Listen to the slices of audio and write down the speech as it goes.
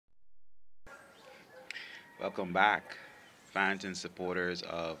Welcome back, fans and supporters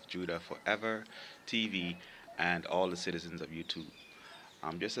of Judah Forever TV and all the citizens of YouTube.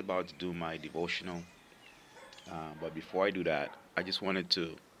 I'm just about to do my devotional, but before I do that, I just wanted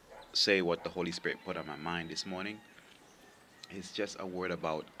to say what the Holy Spirit put on my mind this morning. It's just a word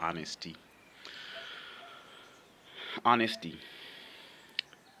about honesty. Honesty.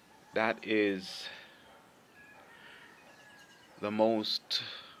 That is the most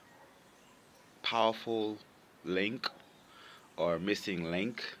powerful link or missing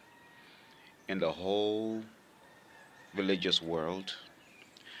link in the whole religious world,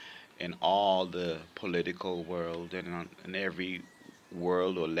 in all the political world, and in every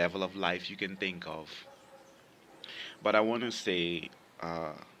world or level of life you can think of. But I want to say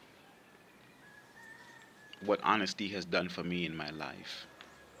what honesty has done for me in my life.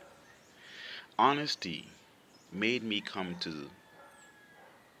 Honesty made me come to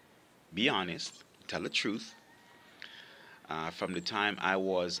be honest, tell the truth. From the time I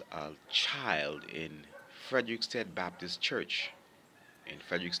was a child in Frederickstead Baptist Church in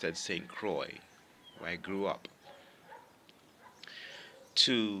Frederickstead, St. Croix, where I grew up,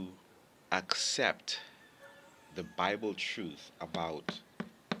 to accept the Bible truth about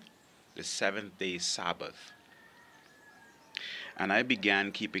the seventh day Sabbath. And I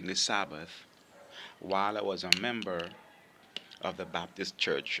began keeping the Sabbath while I was a member of the Baptist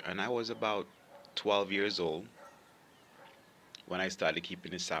church. And I was about 12 years old when I started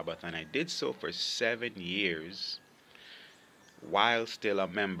keeping the Sabbath. And I did so for 7 years while still a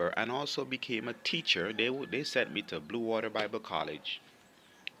member, and also became a teacher. They sent me to Blue Water Bible College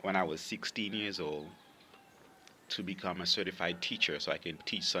when I was 16 years old to become a certified teacher so I can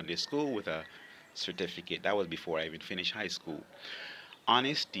teach Sunday school with a certificate. That was before I even finished high school.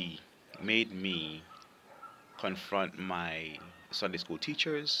 Honesty made me confront my Sunday school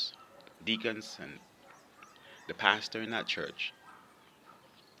teachers, deacons, and the pastor in that church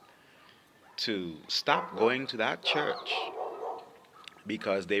to stop going to that church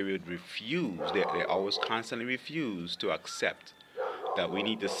because they would refuse, they always constantly refuse to accept that we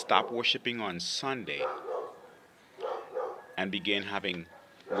need to stop worshiping on Sunday and begin having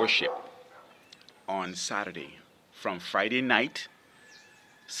worship on Saturday from Friday night,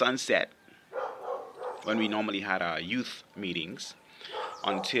 sunset, when we normally had our youth meetings,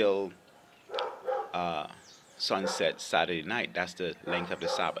 until sunset Saturday night. That's the length of the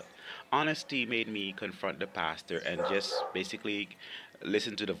Sabbath. Honesty made me confront the pastor and just basically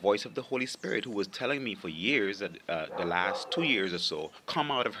listen to the voice of the Holy Spirit, who was telling me for years, the last 2 years or so,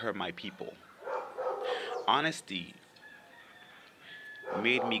 come out of her, my people. Honesty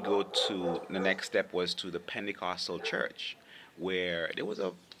made me go to the next step was to the Pentecostal church, where there was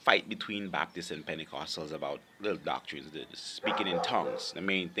a fight between Baptists and Pentecostals about little doctrines, the speaking in tongues, the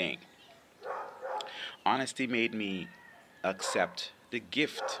main thing. Honesty made me accept the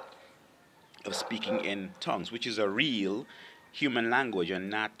gift of speaking in tongues, which is a real human language and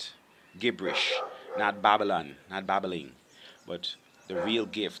not gibberish, not Babylon, not babbling, but the real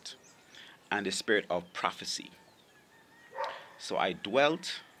gift and the spirit of prophecy. So I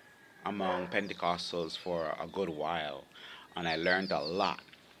dwelt among Pentecostals for a good while, and I learned a lot.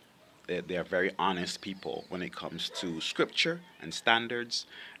 They're very honest people when it comes to scripture and standards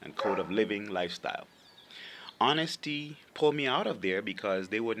and code of living lifestyle. Honesty pulled me out of there because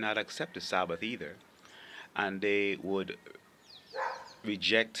they would not accept the Sabbath either. And they would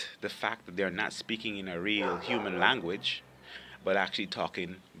reject the fact that they're not speaking in a real human language, but actually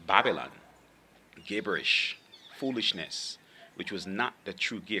talking Babylon, gibberish, foolishness, which was not the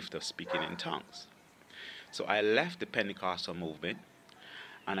true gift of speaking in tongues. So I left the Pentecostal movement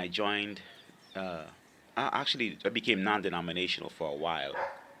and I joined, I became non denominational for a while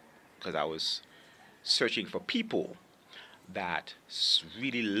because I was searching for people that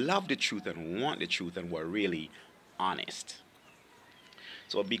really love the truth and want the truth and were really honest.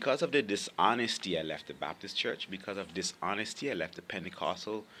 So because of the dishonesty, I left the Baptist church. Because of dishonesty, I left the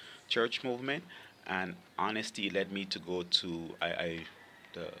Pentecostal church movement. And honesty led me to go to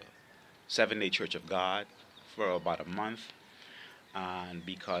the Seventh Day Church of God for about a month. And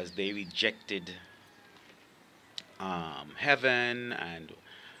because they rejected heaven and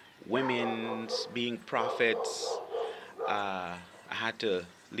women's being prophets, I had to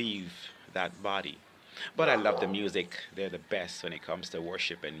leave that body. But I love the music. They're the best when it comes to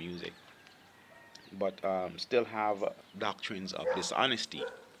worship and music. But still have doctrines of dishonesty.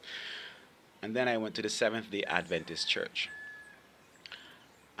 And then I went to the Seventh Day Adventist Church.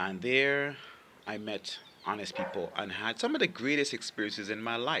 And there I met honest people and had some of the greatest experiences in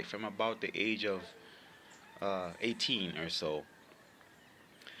my life from about the age of 18 or so.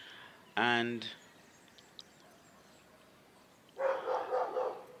 And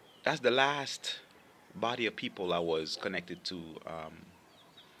That's the last body of people I was connected to,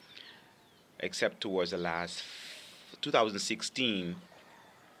 except towards the last 2016.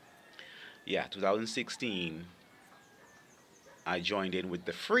 Yeah, 2016. I joined in with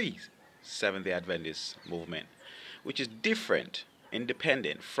the free Seventh Day Adventist movement, which is different,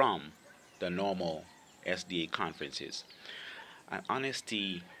 independent from the normal SDA conferences. And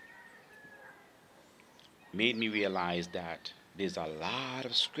honesty made me realize that there's a lot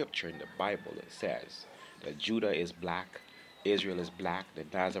of scripture in the Bible that says that Judah is black, Israel is black, the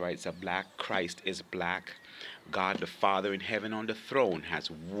Nazarites are black, Christ is black, God the Father in heaven on the throne has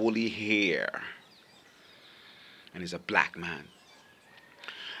woolly hair and is a black man.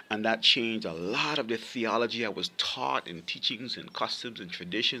 And that changed a lot of the theology I was taught, in teachings and customs and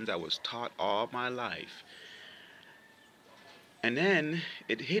traditions I was taught all my life. And then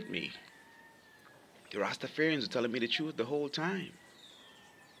it hit me. The Rastafarians were telling me the truth the whole time.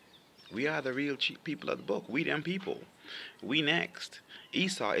 We are the real people of the book. We them people. We next.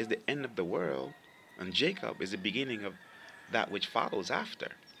 Esau is the end of the world, and Jacob is the beginning of that which follows after.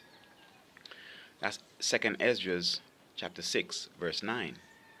 That's 2nd Ezra chapter 6, verse 9.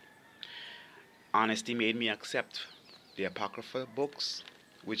 Honesty made me accept the Apocrypha books,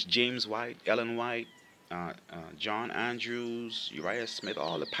 which James White, Ellen White, John Andrews, Uriah Smith,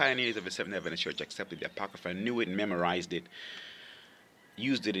 all the pioneers of the Seventh-day Adventist Church accepted the Apocrypha, knew it, memorized it,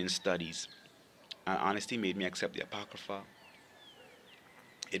 used it in studies. And honesty made me accept the Apocrypha.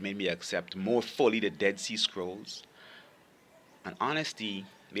 It made me accept more fully the Dead Sea Scrolls. And honesty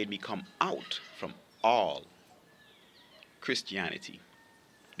made me come out from all Christianity,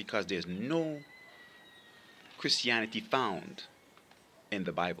 because there's no Christianity found in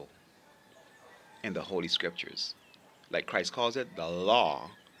the Bible, in the Holy Scriptures. Like Christ calls it, the law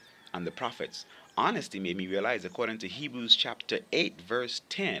and the prophets. Honesty made me realize, according to Hebrews chapter 8, verse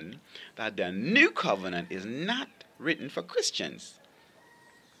 10, that the new covenant is not written for Christians.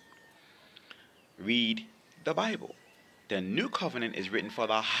 Read the Bible. The new covenant is written for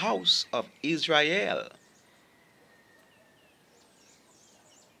the house of Israel.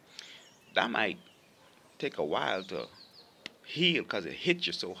 That might take a while to heal because it hits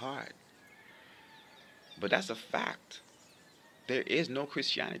you so hard. But that's a fact. There is no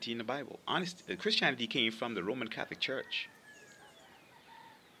Christianity in the Bible. Honestly, Christianity came from the Roman Catholic Church.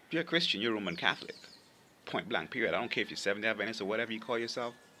 If you're a Christian, you're Roman Catholic. Point blank, period. I don't care if you're Seventh-day Adventist or whatever you call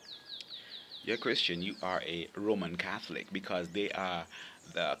yourself. You're a Christian, you are a Roman Catholic, because they are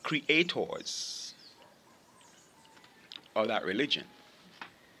the creators of that religion.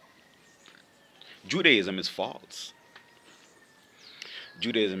 Judaism is false.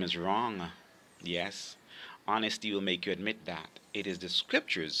 Judaism is wrong. Yes. Honesty will make you admit that. It is the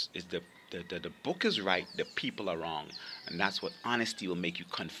scriptures, is the book is right, the people are wrong. And that's what honesty will make you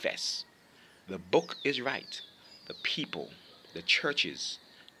confess. The book is right. The people, the churches,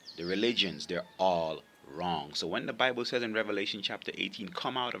 the religions, they're all wrong. So when the Bible says in Revelation chapter 18,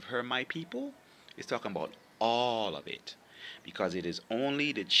 come out of her, my people, it's talking about all of it. Because it is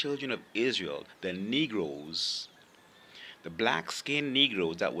only the children of Israel, the Negroes, the black-skinned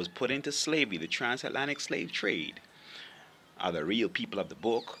Negroes that was put into slavery, the transatlantic slave trade, are the real people of the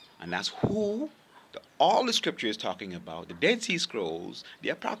book. And that's who all the scripture is talking about. The Dead Sea Scrolls, the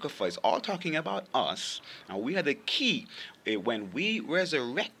Apocrypha, is all talking about us. And we are the key. When we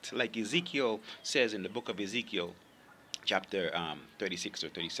resurrect, like Ezekiel says in the book of Ezekiel, chapter 36 or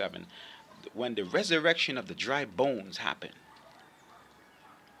 37, when the resurrection of the dry bones happen,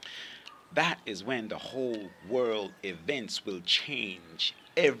 that is when the whole world events will change.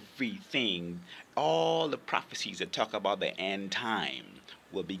 Everything, all the prophecies that talk about the end time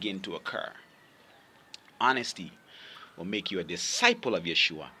will begin to occur. Honesty will make you a disciple of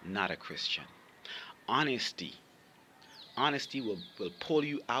Yeshua, not a Christian. Honesty will pull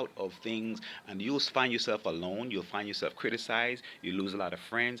you out of things, and you'll find yourself alone. You'll find yourself criticized. You lose a lot of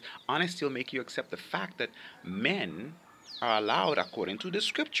friends. Honesty will make you accept the fact that men are allowed, according to the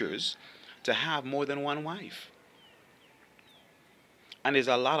scriptures, to have more than one wife. And there's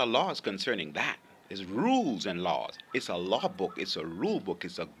a lot of laws concerning that. There's rules and laws. It's a law book. It's a rule book.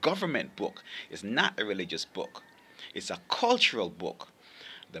 It's a government book. It's not a religious book. It's a cultural book.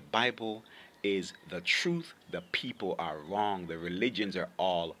 The Bible is the truth. The people are wrong. The religions are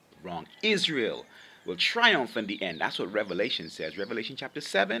all wrong. Israel will triumph in the end. That's what Revelation says. Revelation chapter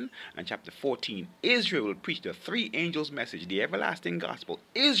 7 and chapter 14. Israel will preach the three angels' message, the everlasting gospel.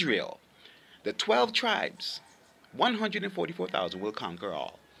 Israel, the 12 tribes, 144,000 will conquer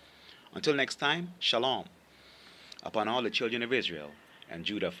all. Until next time, shalom upon all the children of Israel and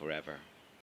Judah forever.